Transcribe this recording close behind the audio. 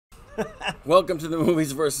Welcome to the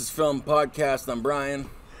Movies versus Film podcast. I'm Brian.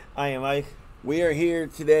 I am Ike. We are here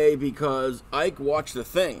today because Ike watched The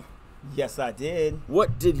Thing. Yes, I did.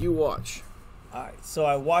 What did you watch? All right, so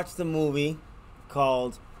I watched the movie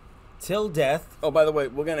called Till Death. Oh, by the way,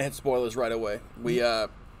 we're gonna hit spoilers right away. Yeah,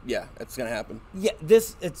 it's gonna happen. Yeah,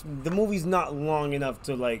 the movie's not long enough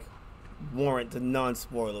to warrant the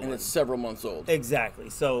non-spoiler. And it's several months old. Exactly.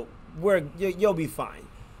 So you'll be fine.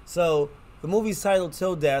 So the movie's titled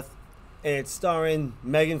Till Death, and it's starring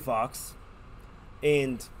Megan Fox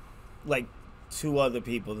and two other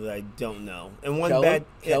people that I don't know, and one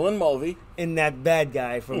Callan Mulvey, and that bad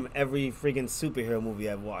guy from every freaking superhero movie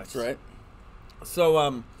I've watched. That's right. So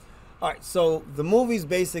all right. So the movie's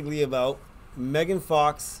basically about Megan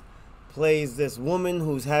Fox plays this woman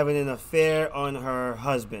who's having an affair on her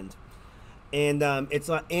husband, and it's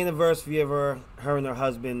an anniversary of her and her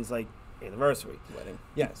husband's anniversary Wedding.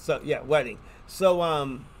 Wedding.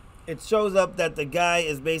 So it shows up that the guy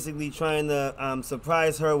is basically trying to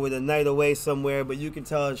surprise her with a night away somewhere, but you can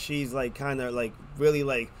tell she's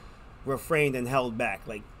really refrained and held back.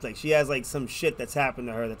 Like she has some shit that's happened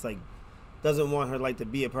to her that's doesn't want her to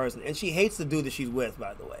be a person, and she hates the dude that she's with,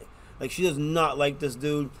 by the way. She does not like this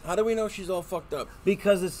dude. How do we know she's all fucked up?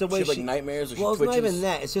 Because it's the way she nightmares or well, she twitches? It's not even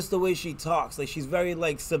that. It's just the way she talks. She's very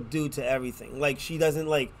subdued to everything. She doesn't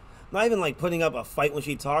not even putting up a fight when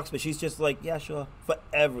she talks, but she's just yeah, sure, for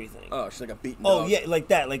everything. Oh, she's like a beaten dog. Oh yeah, like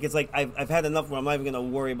that. It's I've had enough where I'm not even gonna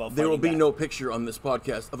worry about. There will be back. no picture on this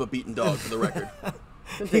podcast of a beaten dog, for the record.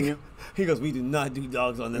 Continue. He goes, we do not do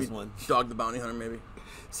dogs on this one. Dog the bounty hunter, maybe.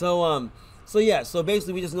 So so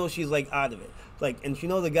basically we just know she's out of it. And she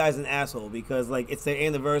knows the guy's an asshole because it's their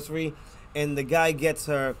anniversary, and the guy gets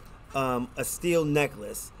her a steel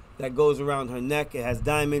necklace that goes around her neck. It has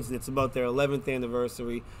diamonds, and it's about their 11th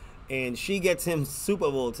anniversary. And she gets him Super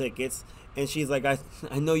Bowl tickets, and she's like, I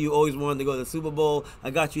know you always wanted to go to the Super Bowl.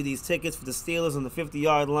 I got you these tickets for the Steelers on the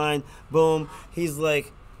 50-yard line. Boom. He's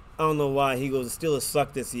like, I don't know why. He goes, the Steelers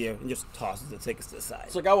suck this year, and just tosses the tickets to the side.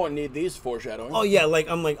 It's I won't need these foreshadowing. Oh, yeah,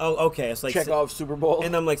 I'm oh, okay. It's check off Super Bowl.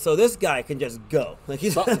 And I'm so this guy can just go.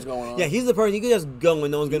 Something's going on. Yeah, he's the person, he can just go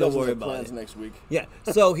and no one's going to worry about plans it. Next week. Yeah,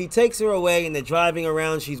 so he takes her away, and they're driving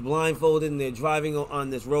around. She's blindfolded, and they're driving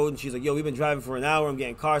on this road, and she's like, yo, we've been driving for an hour. I'm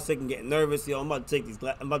getting car sick and getting nervous. Yo, I'm about to take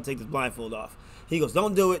this blindfold off. He goes,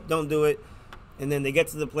 don't do it. And then they get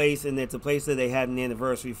to the place, and it's a place that they had an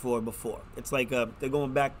anniversary for before. It's they're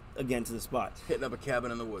going back again to the spot. Hitting up a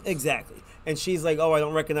cabin in the woods. Exactly. And she's like, oh, I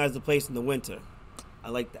don't recognize the place in the winter. I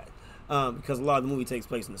like that. Because a lot of the movie takes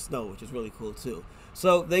place in the snow, which is really cool, too.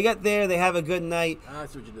 So they get there, they have a good night. I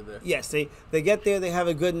see what you did there. Yes, they get there, they have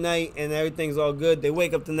a good night, and everything's all good. They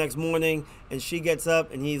wake up the next morning, and she gets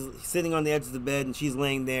up, and he's sitting on the edge of the bed, and she's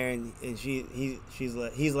laying there, and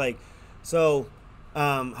he's like, so...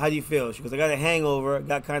 how do you feel? She goes, I got a hangover,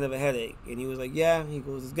 got kind of a headache. And he was like, yeah. He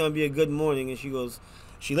goes, it's going to be a good morning. And she goes,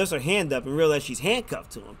 she lifts her hand up and realizes she's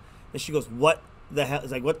handcuffed to him. And she goes, what the hell?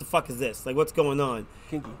 It's what the fuck is this? What's going on?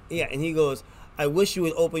 Kinky. Yeah, and he goes, I wish you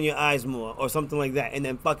would open your eyes more or something like that. And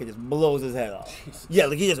then fucking just blows his head off. Jesus. Yeah,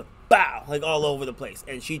 he just, bow, all over the place.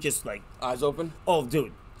 And she just eyes open? Oh,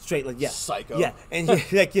 dude. Straight yeah. Psycho. Yeah, and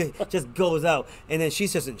he just goes out, and then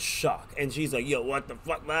she's just in shock, and she's like, yo, what the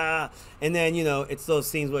fuck, ah. And then, it's those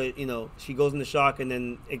scenes where, she goes into shock, and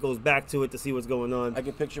then it goes back to it to see what's going on. I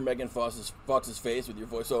can picture Megan Fox's face with your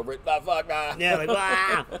voice over it. Ah, fuck, ah. Yeah,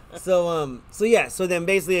 ah. So then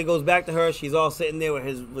basically it goes back to her. She's all sitting there with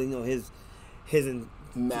his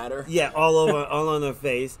matter. Yeah, all on her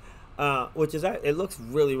face. Which is, it looks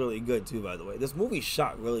really, really good too, by the way. This movie's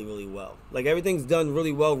shot really, really well. Everything's done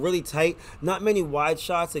really well, really tight. Not many wide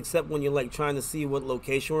shots except when you're trying to see what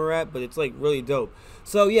location we're at, but it's really dope.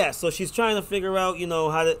 So yeah, so she's trying to figure out,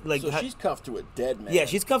 how to So she's cuffed to a dead man. Yeah,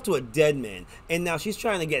 she's cuffed to a dead man, and now she's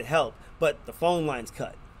trying to get help, but the phone line's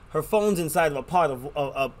cut. Her phone's inside of a pot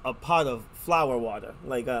of flower water,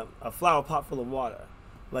 a flower pot full of water.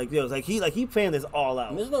 He planned this all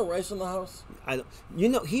out. And there's no rice in the house?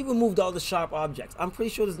 He removed all the sharp objects. I'm pretty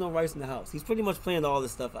sure there's no rice in the house. He's pretty much planned all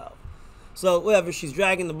this stuff out. So, whatever, she's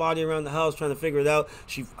dragging the body around the house trying to figure it out.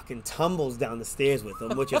 She fucking tumbles down the stairs with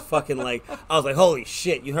him, which is fucking I was like, holy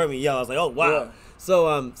shit, you heard me yell. I was like, oh, wow.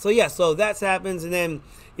 Yeah. So that happens, and then,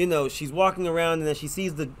 she's walking around, and then she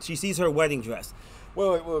sees her wedding dress.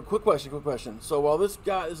 Wait, quick question. So while this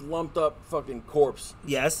lumped up fucking corpse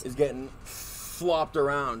yes, is getting flopped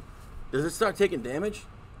around, does it start taking damage?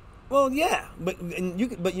 Well, yeah, but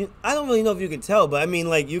I don't really know if you can tell, but I mean,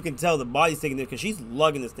 like, you can tell the body's taking it because she's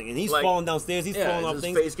lugging this thing, and he's Like, falling downstairs, he's falling off his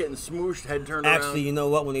things. face getting smooshed, head turned around. Actually, you know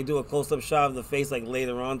what? When they do a close-up shot of the face, like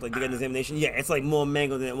later on, like they get an examination, yeah, it's like more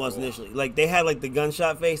mangled than it was initially. Like they had like the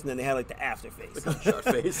gunshot face, and then they had like the after face. The gunshot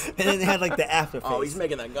face. And then they had like the after face. Oh, he's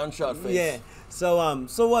making that gunshot face. Yeah. So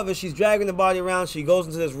whatever. She's dragging the body around. She goes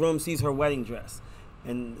into this room, sees her wedding dress,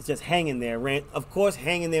 and it's just hanging there. Of course,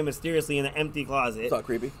 hanging there mysteriously in an empty closet. It's all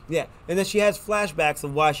creepy. Yeah. And then she has flashbacks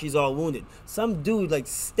of why she's all wounded. Some dude like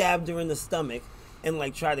stabbed her in the stomach and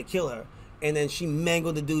like tried to kill her, and then she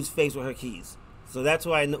mangled the dude's face with her keys. So that's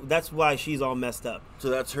why she's all messed up. So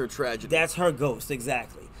that's her tragedy. That's her ghost,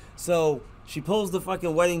 exactly. So she pulls the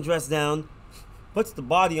fucking wedding dress down, puts the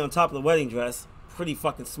body on top of the wedding dress. Pretty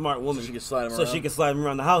fucking smart woman. So she can slide him around. So she can slide him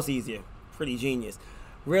around the house easier. Pretty genius.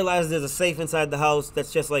 Realizes there's a safe inside the house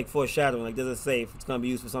that's just like foreshadowing. Like there's a safe. It's gonna be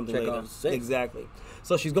used for something Check later. on safe. Exactly.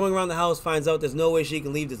 So she's going around the house, finds out there's no way she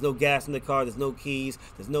can leave. There's no gas in the car. There's no keys.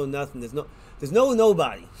 There's no nothing. There's no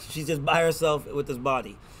nobody. She's just by herself with this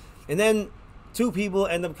body. And then two people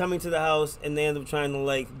end up coming to the house and they end up trying to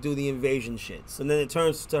like do the invasion shit. So then it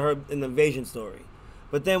turns to her an invasion story.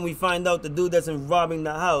 But then we find out the dude that's robbing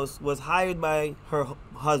the house was hired by her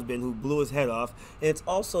husband who blew his head off. And it's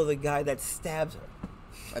also the guy that stabs her.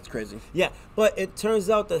 That's crazy. Yeah, but it turns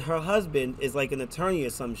out that her husband is like an attorney or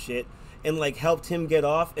some shit and like helped him get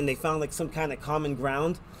off, and they found like some kind of common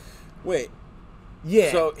ground. Wait.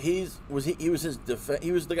 Yeah. So he was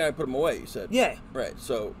the guy who put him away, you said? Yeah. Right.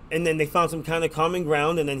 So And then they found some kind of common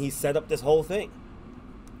ground, and then he set up this whole thing.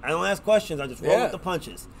 I don't ask questions, I just roll with the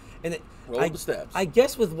punches. And roll with the stabs. I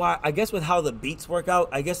guess with how the beats work out,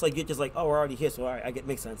 I guess like you're just like, oh, we're already here, so all right,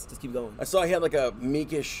 makes sense. Just keep going. I saw he had like a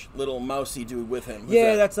meekish little mousy dude with him. Who's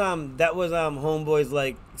Yeah, that? that was Homeboy's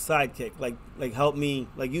like sidekick, like help me,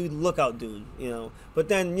 like you look out dude, you know. But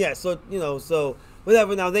then so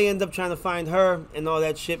whatever. Now they end up trying to find her and all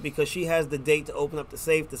that shit because she has the date to open up the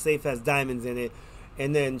safe. The safe has diamonds in it,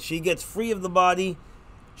 and then she gets free of the body.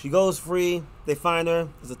 She goes free. They find her.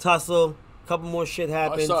 There's a tussle. A couple more shit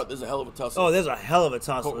happens. I saw it. There's a hell of a tussle. Oh, there's a hell of a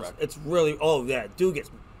tussle. Coat rack. It's really, dude gets,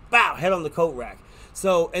 head on the coat rack.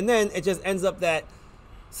 So, and then it just ends up that,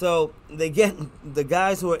 so they get, the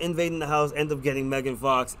guys who are invading the house end up getting Megan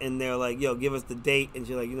Fox, and they're like, yo, give us the date. And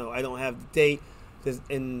she's like, I don't have the date.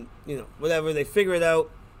 And, whatever. They figure it out.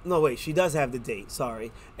 No, wait, she does have the date.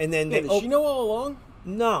 Sorry. And then did she know all along?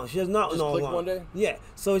 No, she does not Just know click along. one day? Yeah,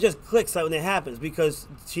 so it just clicks out when it happens because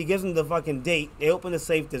she gives them the fucking date. They open the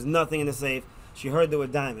safe. There's nothing in the safe. She heard there were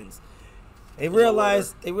diamonds. They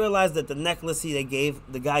realized that the necklace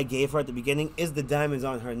the guy gave her at the beginning is the diamonds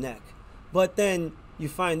on her neck. But then you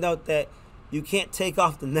find out that you can't take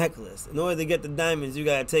off the necklace. In order to get the diamonds, you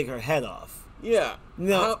gotta take her head off. Yeah.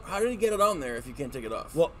 No. How did he get it on there if you can't take it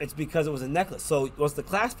off? Well, it's because it was a necklace. So once the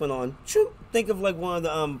clasp went on, think of like one of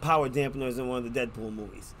the power dampeners in one of the Deadpool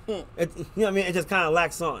movies. It, what I mean? It just kind of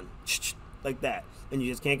lacks on like that, and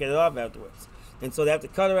you just can't get it off afterwards. And so they have to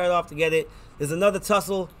cut her head off to get it. There's another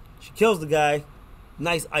tussle. She kills the guy.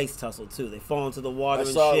 Nice ice tussle too. They fall into the water. I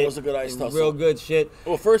saw shit. it was a good ice tussle. Real good shit.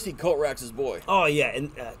 Well, first he coat racks his boy. Oh yeah,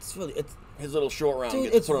 and it's his little short round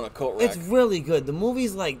dude, gets put on a coat rack. It's really good. The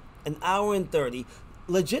movie's like an hour and 30.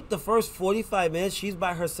 Legit, the first 45 minutes, she's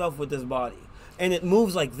by herself with this body. And it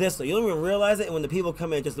moves like this, so you don't even realize it, and when the people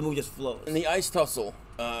come in, the movie just flows. In the ice tussle,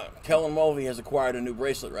 Callan Mulvey has acquired a new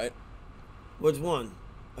bracelet, right? Which one?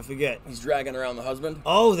 I forget. He's dragging around the husband.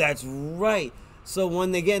 Oh, that's right. So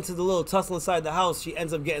when they get into the little tussle inside the house, she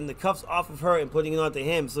ends up getting the cuffs off of her and putting it onto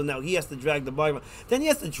him. So now he has to drag the body. Then he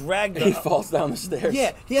has to drag the... He falls down the stairs.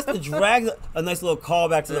 Yeah, he has to drag a nice little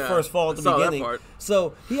callback to the first fall at the beginning. That part.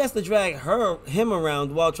 So he has to drag him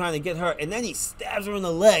around while trying to get her, and then he stabs her in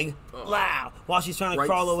the leg, while she's trying to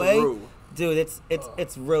crawl away. Through. Dude,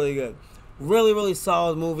 it's really good. Really, really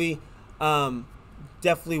solid movie.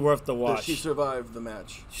 Definitely worth the watch. She survived the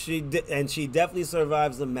match. She definitely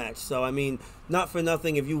survives the match. So I mean, not for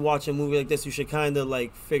nothing. If you watch a movie like this, you should kind of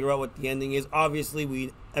like figure out what the ending is.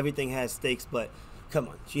 Obviously, everything has stakes, but come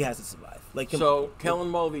on, she has to survive. Callan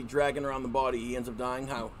Mulvey dragging around the body, he ends up dying.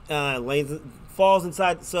 How? Falls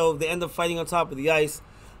inside. So they end up fighting on top of the ice.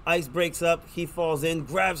 Ice breaks up. He falls in,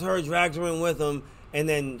 grabs her, drags her in with him. And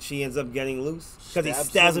then she ends up getting loose because he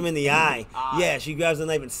stabs him in the eye. Yeah, she grabs the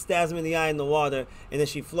knife and stabs him in the eye in the water. And then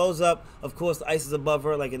she flows up. Of course, the ice is above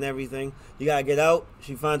her, like in everything. You gotta get out.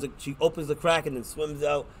 She opens the crack and then swims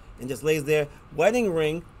out and just lays there. Wedding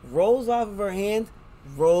ring rolls off of her hand,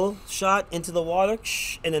 shot into the water,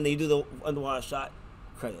 and then they do the underwater shot.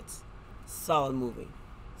 Credits. Solid movie.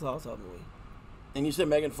 Solid movie. And you said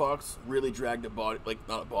Megan Fox really dragged a body, like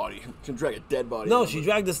not a body, she dragged a dead body. No, she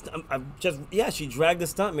dragged the she dragged the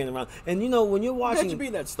stuntman around. And you know when you're watching, imagine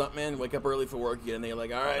being that stuntman, wake up early for work, and they're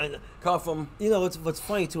like, all right, cuff him. You know what's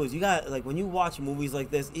funny too is you got like when you watch movies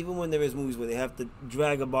like this, even when there is movies where they have to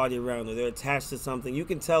drag a body around or they're attached to something, you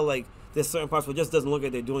can tell like there's certain parts where it just doesn't look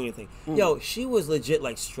like they're doing anything. Yo, she was legit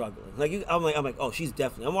like struggling. Like I'm like, oh, she's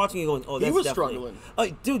definitely. I'm watching it going, oh, that's he was definitely struggling. Oh,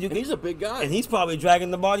 dude, and he's a big guy, and he's probably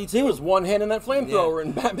dragging the body too. He was one hand in that flamethrower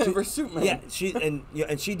in Batman vs Superman. Yeah,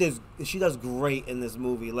 and she does great in this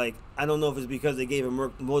movie. Like I don't know if it's because they gave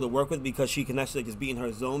her more to work with because she can actually just be in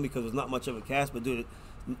her zone because there's not much of a cast, but dude,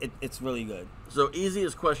 it's really good. So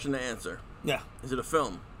easiest question to answer. Yeah. Is it a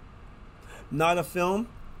film? Not a film.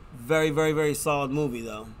 Very, very, very solid movie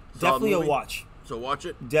though. Definitely a watch. So watch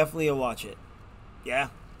it? Definitely a watch it. Yeah.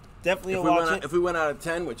 Definitely a watch it. If we went out of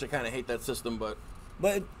 10, which I kind of hate that system, but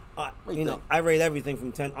you know, I rate everything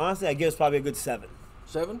from 10. Honestly, I give us probably a good 7.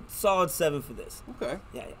 7? Solid 7 for this. Okay.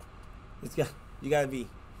 Yeah. You gotta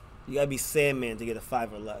be Sandman to get a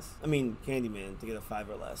 5 or less. I mean Candyman to get a 5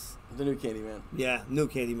 or less. The new Candyman. Yeah, new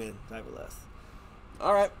Candyman, 5 or less.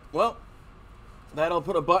 All right. Well, that'll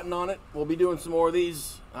put a button on it. We'll be doing some more of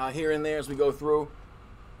these here and there as we go through.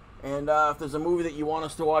 And if there's a movie that you want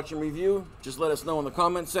us to watch and review, just let us know in the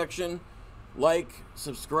comment section. Like,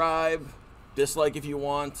 subscribe, dislike if you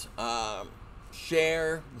want,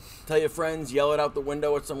 share, tell your friends, yell it out the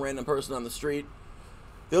window at some random person on the street.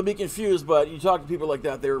 They'll be confused, but you talk to people like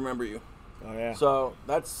that, they remember you. Oh, yeah. So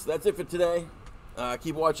that's it for today.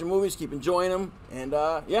 Keep watching movies, keep enjoying them, and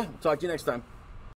yeah, talk to you next time.